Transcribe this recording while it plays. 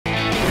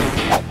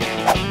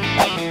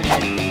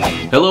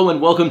Hello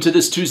and welcome to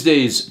this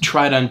Tuesday's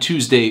Try It On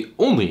Tuesday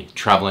only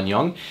Travelin'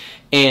 Young.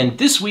 And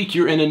this week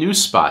you're in a new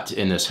spot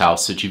in this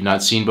house that you've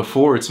not seen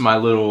before. It's my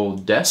little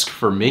desk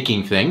for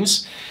making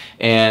things.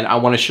 And I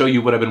want to show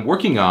you what I've been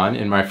working on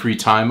in my free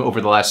time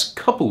over the last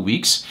couple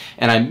weeks.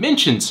 And I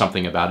mentioned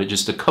something about it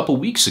just a couple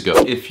weeks ago.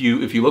 If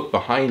you look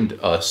behind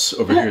us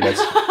over here,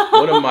 that's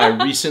one of my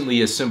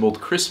recently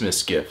assembled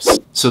Christmas gifts.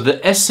 So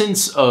the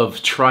essence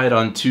of Try It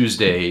On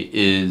Tuesday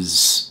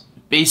is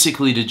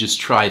basically to just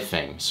try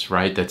things,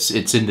 right?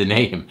 It's in the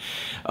name.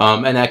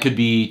 And that could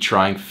be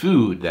trying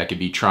food, that could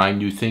be trying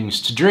new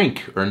things to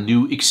drink, or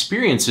new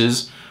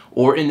experiences,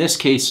 or in this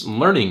case,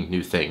 learning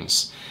new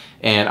things.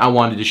 And I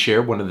wanted to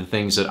share one of the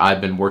things that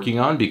I've been working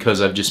on because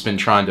I've just been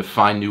trying to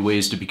find new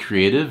ways to be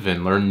creative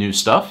and learn new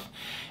stuff.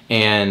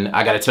 And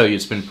I gotta tell you,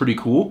 it's been pretty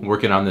cool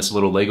working on this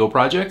little Lego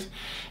project.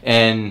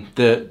 And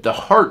the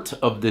heart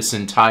of this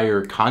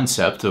entire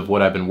concept of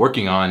what I've been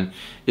working on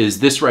is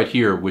this right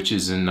here, which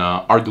is an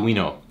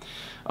Arduino.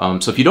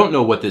 So if you don't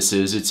know what this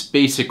is, it's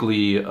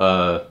basically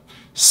a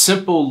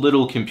simple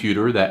little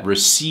computer that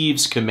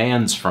receives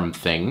commands from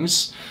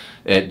things.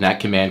 And that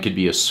command could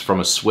be from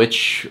a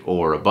switch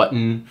or a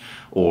button,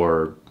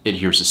 or it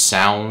hears a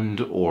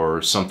sound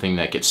or something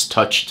that gets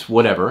touched,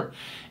 whatever.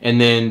 And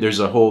then there's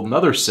a whole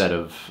nother set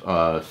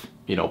of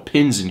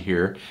pins in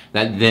here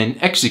that then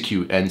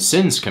execute and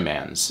sends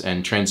commands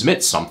and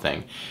transmits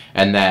something.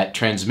 And that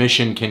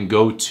transmission can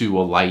go to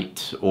a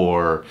light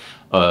or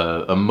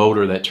a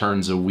motor that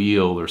turns a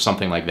wheel or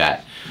something like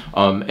that.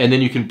 And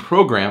then you can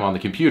program on the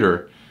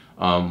computer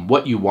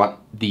what you want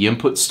the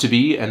inputs to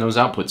be and those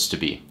outputs to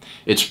be.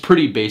 It's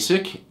pretty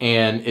basic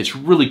and it's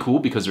really cool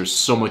because there's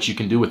so much you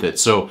can do with it.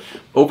 So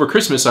over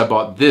Christmas I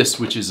bought this,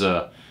 which is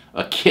a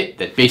kit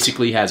that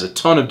basically has a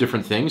ton of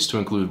different things, to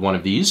include one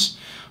of these.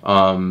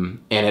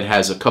 And it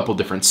has a couple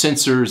different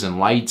sensors and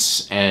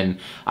lights, and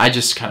I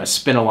just kind of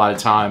spent a lot of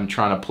time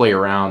trying to play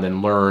around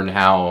and learn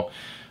how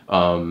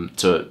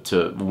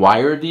to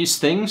wire these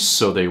things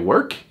so they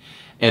work,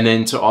 and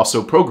then to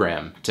also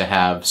program to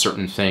have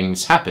certain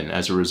things happen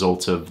as a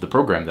result of the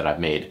program that I've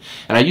made.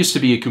 And I used to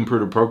be a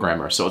computer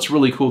programmer, so it's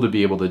really cool to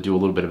be able to do a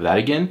little bit of that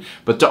again,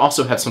 but to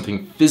also have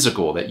something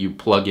physical that you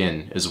plug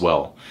in as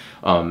well,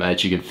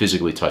 that you can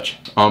physically touch.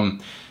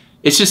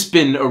 It's just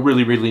been a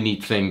really, really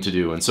neat thing to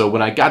do. And so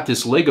when I got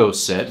this Lego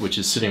set, which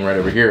is sitting right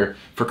over here,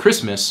 for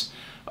Christmas,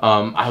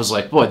 I was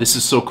like, boy, this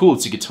is so cool.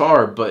 It's a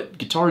guitar, but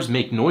guitars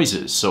make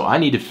noises, so I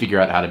need to figure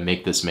out how to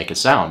make this make a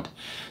sound.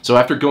 So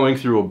after going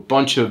through a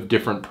bunch of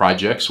different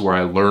projects where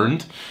I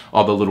learned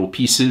all the little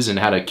pieces and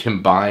how to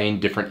combine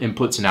different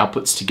inputs and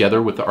outputs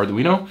together with the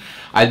Arduino,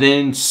 I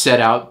then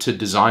set out to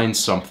design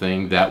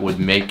something that would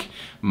make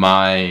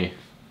my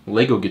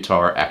Lego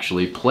guitar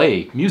actually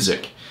play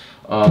music.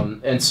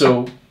 And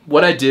so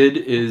what I did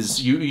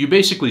is you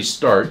basically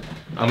start,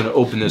 I'm going to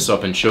open this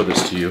up and show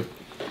this to you.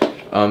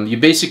 You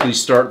basically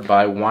start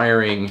by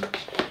wiring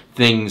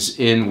things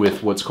in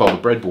with what's called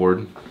a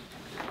breadboard.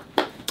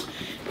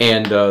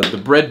 And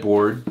the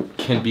breadboard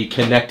can be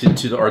connected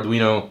to the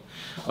Arduino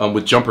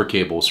with jumper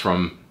cables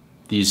from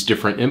these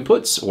different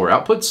inputs or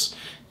outputs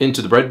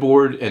into the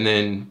breadboard, and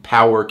then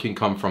power can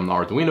come from the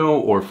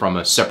Arduino or from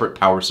a separate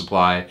power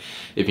supply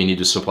if you need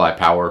to supply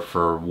power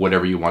for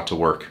whatever you want to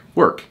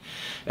work.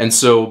 And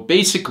so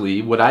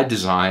basically what I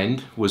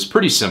designed was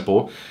pretty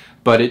simple,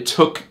 but it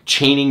took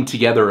chaining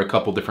together a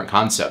couple different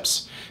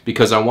concepts,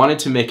 because I wanted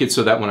to make it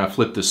so that when I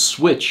flipped the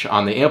switch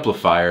on the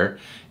amplifier,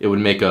 it would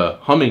make a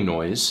humming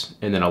noise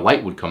and then a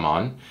light would come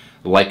on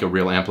like a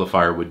real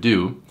amplifier would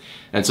do.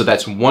 And so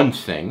that's one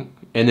thing.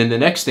 And then the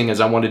next thing is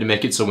I wanted to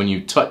make it so when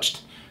you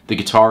touched the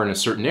guitar in a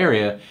certain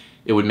area,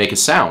 it would make a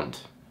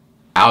sound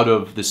out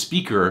of the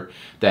speaker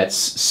that's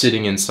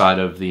sitting inside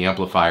of the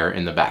amplifier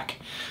in the back.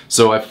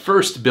 So I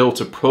first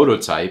built a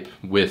prototype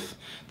with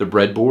the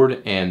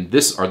breadboard and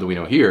this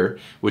Arduino here,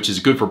 which is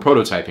good for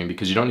prototyping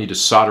because you don't need to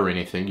solder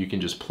anything. You can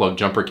just plug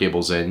jumper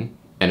cables in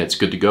and it's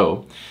good to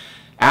go.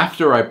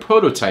 After I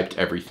prototyped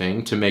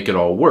everything to make it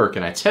all work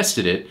and I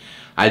tested it,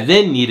 I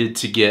then needed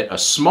to get a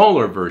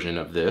smaller version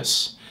of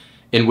this,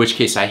 in which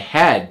case I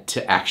had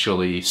to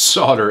actually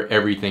solder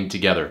everything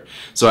together.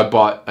 So I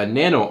bought a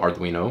nano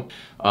Arduino,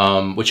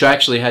 which I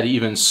actually had to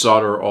even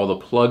solder all the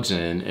plugs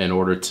in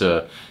order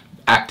to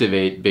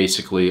activate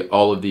basically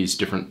all of these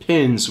different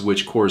pins,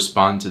 which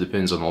correspond to the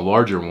pins on the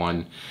larger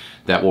one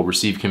that will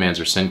receive commands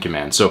or send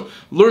commands. So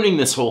learning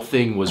this whole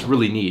thing was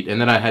really neat. And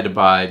then I had to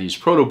buy these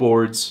proto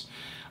boards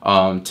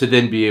to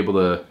then be able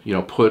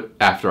to, put,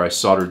 after I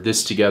soldered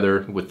this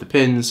together with the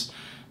pins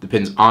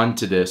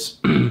onto this,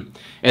 and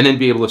then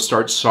be able to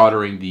start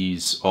soldering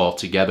these all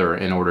together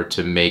in order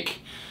to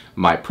make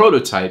my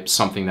prototype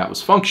something that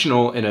was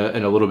functional in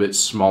a little bit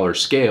smaller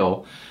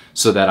scale,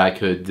 so that I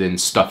could then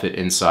stuff it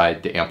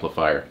inside the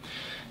amplifier.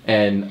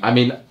 And I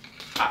mean,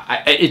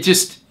 it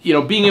just,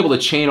 being able to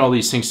chain all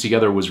these things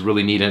together was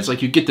really neat. And it's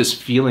like you get this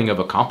feeling of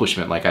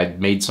accomplishment, like I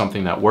made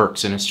something that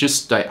works. And it's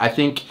just, I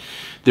think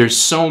there's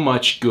so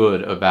much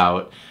good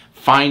about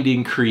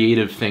finding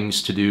creative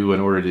things to do in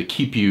order to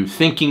keep you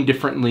thinking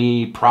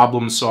differently,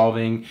 problem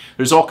solving.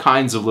 There's all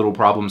kinds of little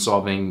problem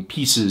solving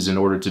pieces in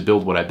order to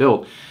build what I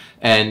built.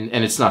 And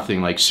it's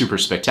nothing like super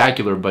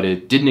spectacular, but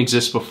it didn't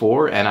exist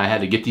before, and I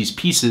had to get these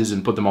pieces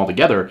and put them all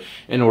together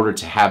in order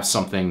to have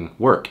something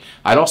work.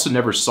 I'd also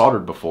never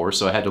soldered before,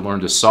 so I had to learn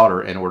to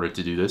solder in order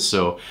to do this.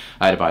 So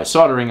I had to buy a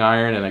soldering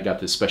iron, and I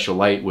got this special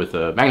light with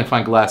a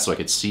magnifying glass so I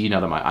could see now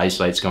that my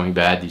eyesight's going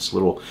bad, these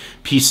little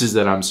pieces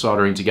that I'm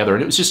soldering together.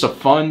 And it was just a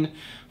fun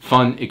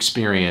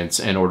experience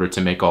in order to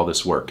make all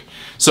this work.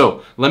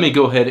 So let me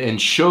go ahead and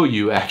show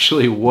you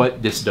actually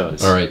what this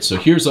does. All right, so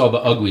here's all the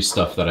ugly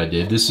stuff that I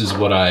did. This is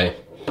what I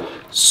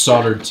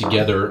soldered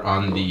together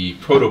on the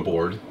proto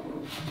board,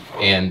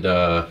 and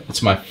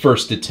it's my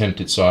first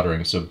attempt at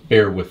soldering, so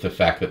bear with the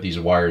fact that these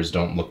wires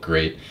don't look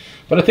great.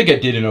 But I think I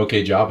did an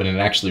okay job, and it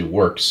actually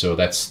works, so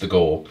that's the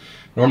goal.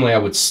 Normally I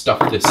would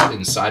stuff this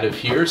inside of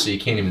here so you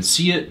can't even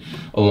see it,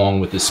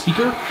 along with the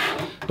speaker.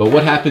 But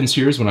what happens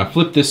here is when I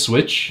flip this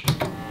switch,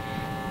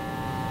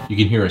 you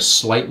can hear a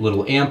slight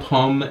little amp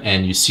hum,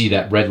 and you see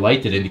that red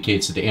light that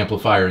indicates that the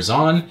amplifier is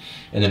on.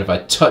 And then if I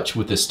touch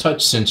with this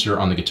touch sensor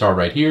on the guitar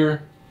right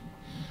here,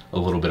 a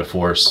little bit of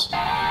force,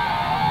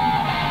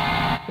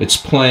 it's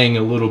playing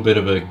a little bit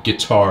of a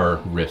guitar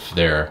riff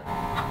there.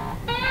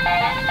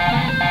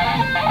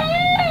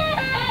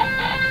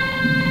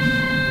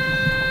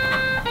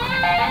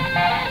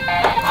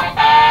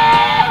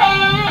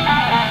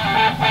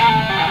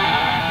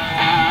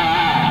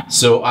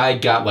 So I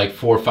got like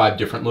 4 or 5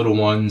 different little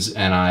ones,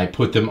 and I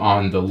put them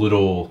on the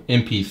little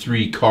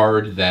MP3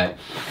 card that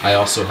I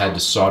also had to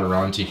solder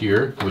onto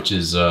here, which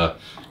is in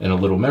a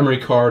little memory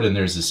card, and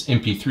there's this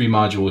MP3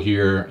 module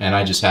here, and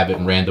I just have it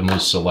randomly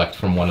select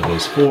from one of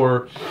those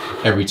 4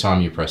 every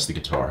time you press the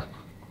guitar.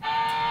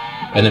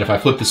 And then if I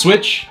flip the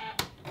switch,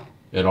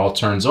 it all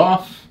turns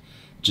off,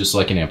 just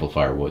like an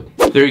amplifier would.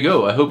 There you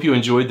go. I hope you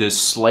enjoyed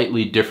this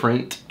slightly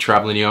different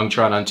Travelin Young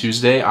Trot on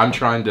Tuesday. I'm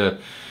trying to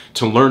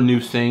learn new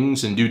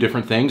things and do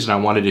different things, and I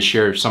wanted to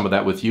share some of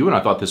that with you, and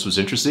I thought this was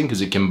interesting because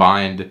it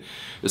combined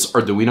this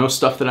Arduino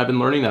stuff that I've been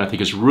learning that I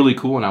think is really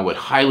cool, and I would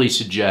highly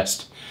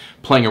suggest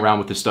playing around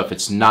with this stuff.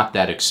 It's not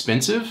that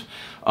expensive.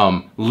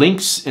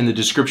 Links in the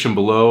description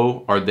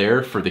below are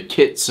there for the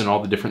kits and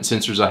all the different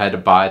sensors I had to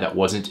buy that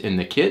wasn't in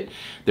the kit.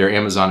 They're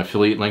Amazon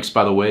affiliate links,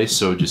 by the way,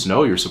 so just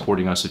know you're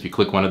supporting us if you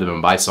click one of them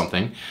and buy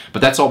something.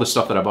 But that's all the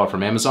stuff that I bought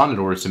from Amazon in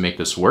order to make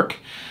this work.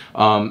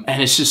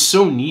 And it's just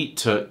so neat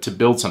to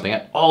build something. I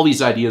have all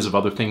these ideas of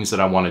other things that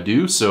I want to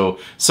do, so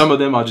some of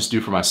them I'll just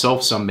do for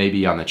myself, some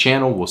maybe on the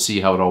channel. We'll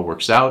see how it all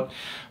works out.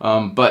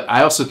 But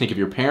I also think if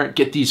you're a parent,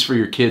 get these for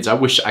your kids. I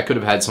wish I could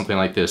have had something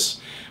like this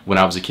when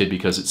I was a kid,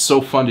 because it's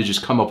so fun to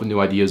just come up with new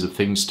ideas of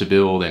things to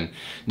build. And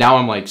now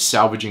I'm like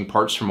salvaging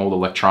parts from old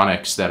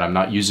electronics that I'm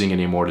not using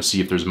anymore to see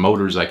if there's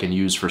motors I can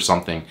use for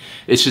something.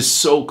 It's just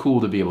so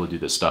cool to be able to do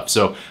this stuff.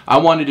 So I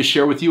wanted to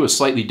share with you a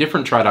slightly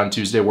different Try It On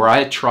Tuesday where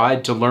I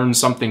tried to learn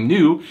something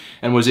new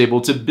and was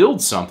able to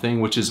build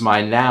something, which is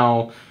my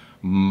now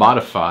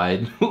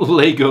modified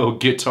Lego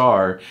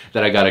guitar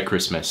that I got at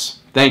Christmas.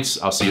 Thanks,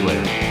 I'll see you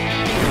later.